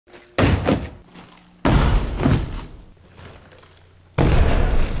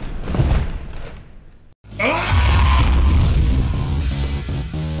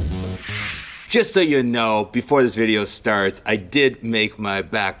Just so you know, before this video starts, I did make my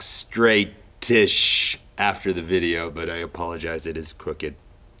back straight-ish after the video, but I apologize, it is crooked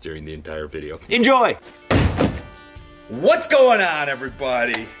during the entire video. Enjoy! What's going on,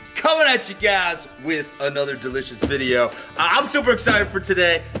 everybody? Coming at you guys with another delicious video. I'm super excited for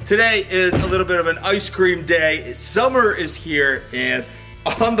today. Today is a little bit of an ice cream day. Summer is here, and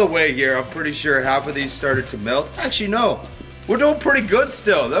on the way here, I'm pretty sure half of these started to melt. Actually, no. We're doing pretty good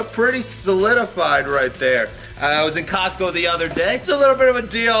still. They're pretty solidified right there. I was in Costco the other day. It's a little bit of a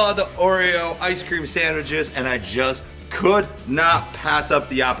deal on the Oreo ice cream sandwiches, and I just could not pass up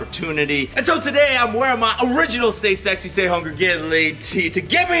the opportunity. And so today I'm wearing my original Stay Sexy, Stay Hungry, Get Laid tee to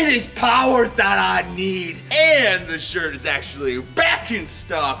give me these powers that I need. And the shirt is actually back in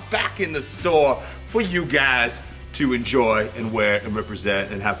stock, back in the store for you guys to enjoy and wear and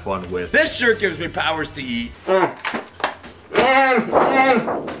represent and have fun with. This shirt gives me powers to eat.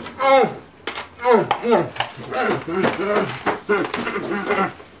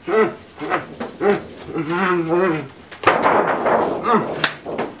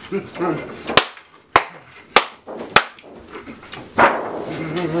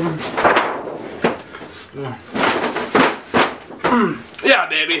 Yeah,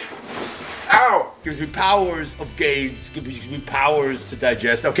 baby. Ow! Gives me powers of gains. Gives me powers to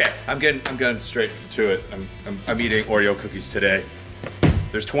digest. Okay, I'm getting straight to it. I'm eating Oreo cookies today.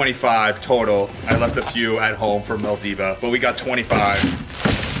 There's 25 total. I left a few at home for Maldiva, but we got 25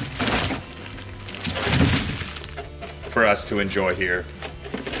 for us to enjoy here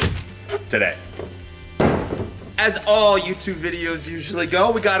today. As all YouTube videos usually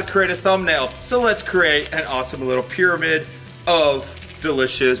go, we gotta create a thumbnail. So let's create an awesome little pyramid of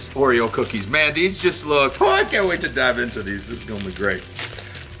delicious Oreo cookies. Man, these just look, oh, I can't wait to dive into these. This is gonna be great.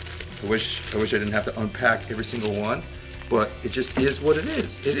 I wish I didn't have to unpack every single one, but it just is what it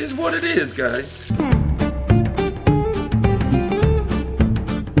is. It is what it is, guys.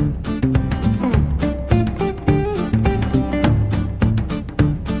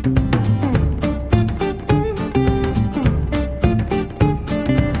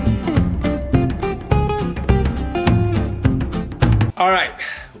 All right,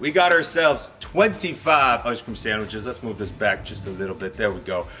 we got ourselves 25 ice cream sandwiches. Let's move this back just a little bit. There we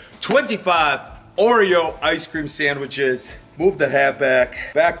go. 25 Oreo ice cream sandwiches. Move the hat back,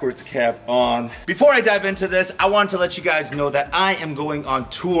 backwards cap on. Before I dive into this, I want to let you guys know that I am going on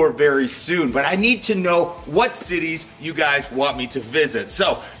tour very soon, but I need to know what cities you guys want me to visit.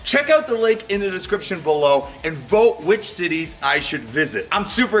 So check out the link in the description below and vote which cities I should visit. I'm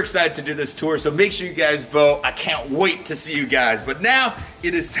super excited to do this tour, so make sure you guys vote. I can't wait to see you guys. But now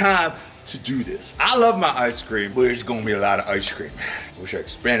it is time to do this. I love my ice cream, but it's gonna be a lot of ice cream. Wish I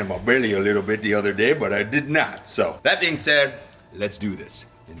expanded my belly a little bit the other day, but I did not. So that being said, let's do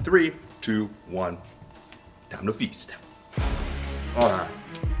this. In 3, 2, 1, time to feast. Oh yeah.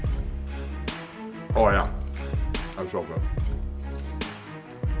 Oh yeah. That's so good.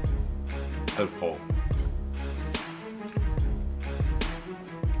 That's cold.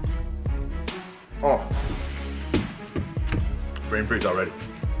 Oh. Brain freeze already.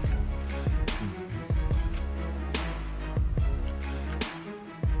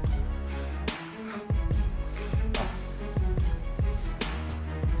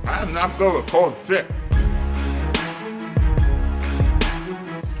 I'm not good with cold shit.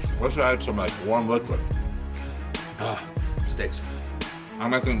 Let's add some like warm liquid. Steaks.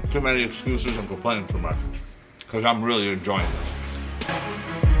 I'm making too many excuses and complaining too much because I'm really enjoying this.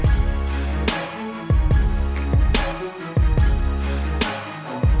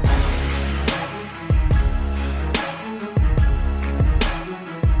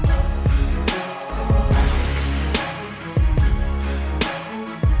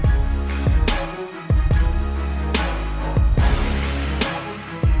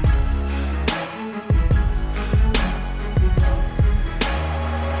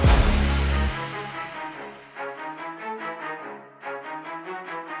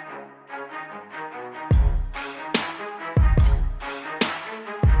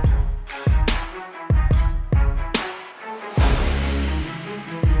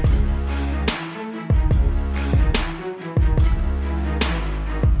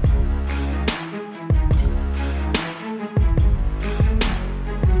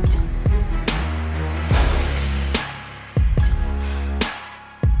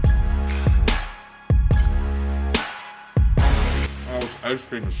 Ice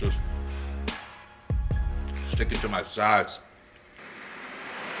cream is just sticking to my sides.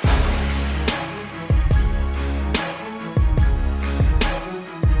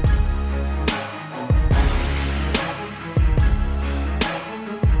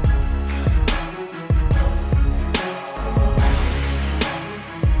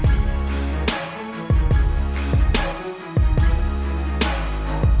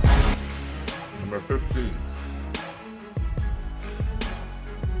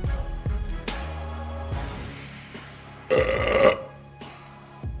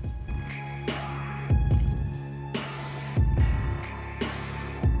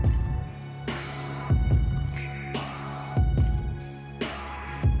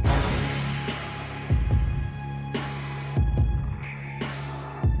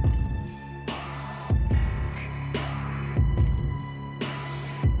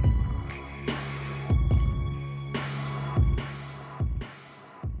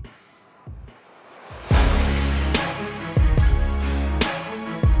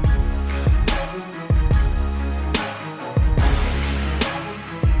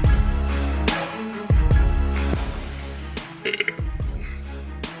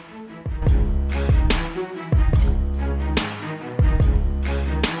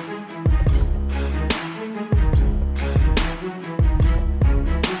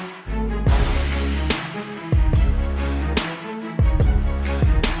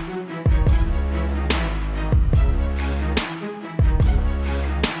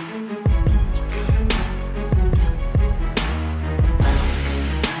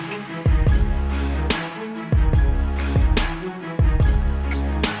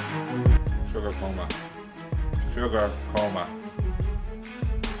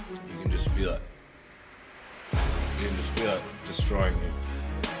 feel it. You can just feel it destroying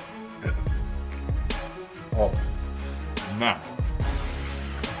you. Oh, man.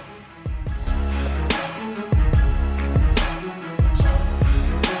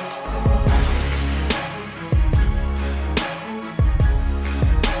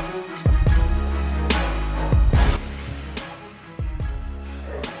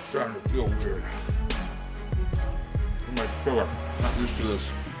 It's starting to feel weird. I'm like, sugar. Not used to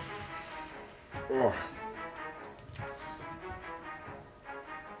this. Oh.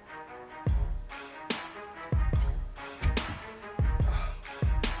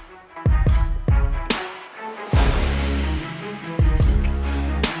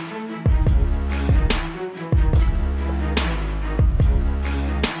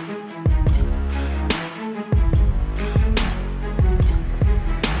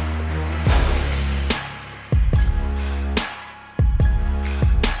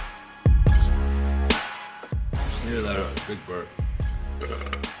 Near that big burp.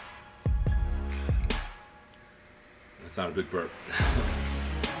 That's not a big burp.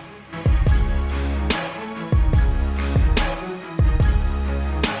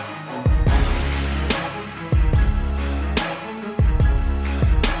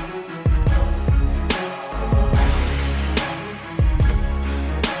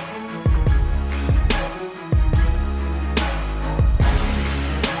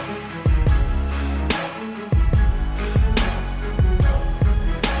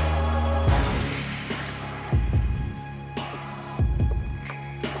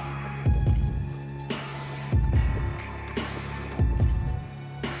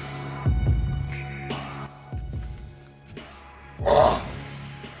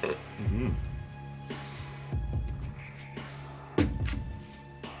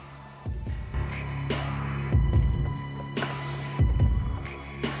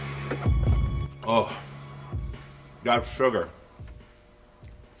 Oh, that's sugar.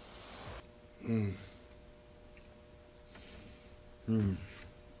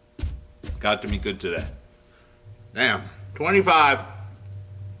 Got to be good today. Damn, 25.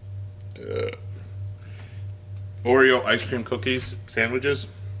 Oreo ice cream cookies sandwiches.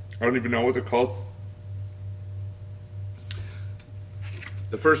 I don't even know what they're called.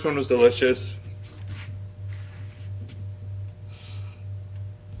 The first one was delicious.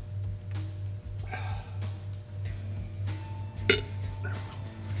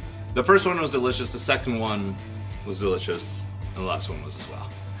 The first one was delicious, the second one was delicious, and the last one was as well.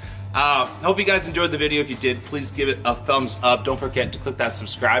 Hope you guys enjoyed the video. If you did, please give it a thumbs up. Don't forget to click that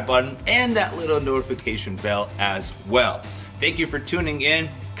subscribe button and that little notification bell as well. Thank you for tuning in.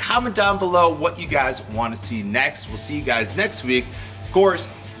 Comment down below what you guys want to see next. We'll see you guys next week. Of course,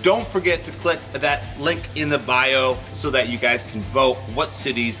 don't forget to click that link in the bio so that you guys can vote what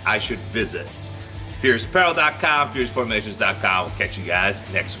cities I should visit. FuriousApparel.com, FuriousFormations.com. We'll catch you guys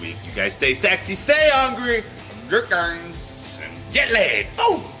next week. You guys stay sexy, stay hungry, and get laid.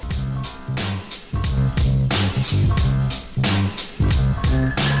 Boom!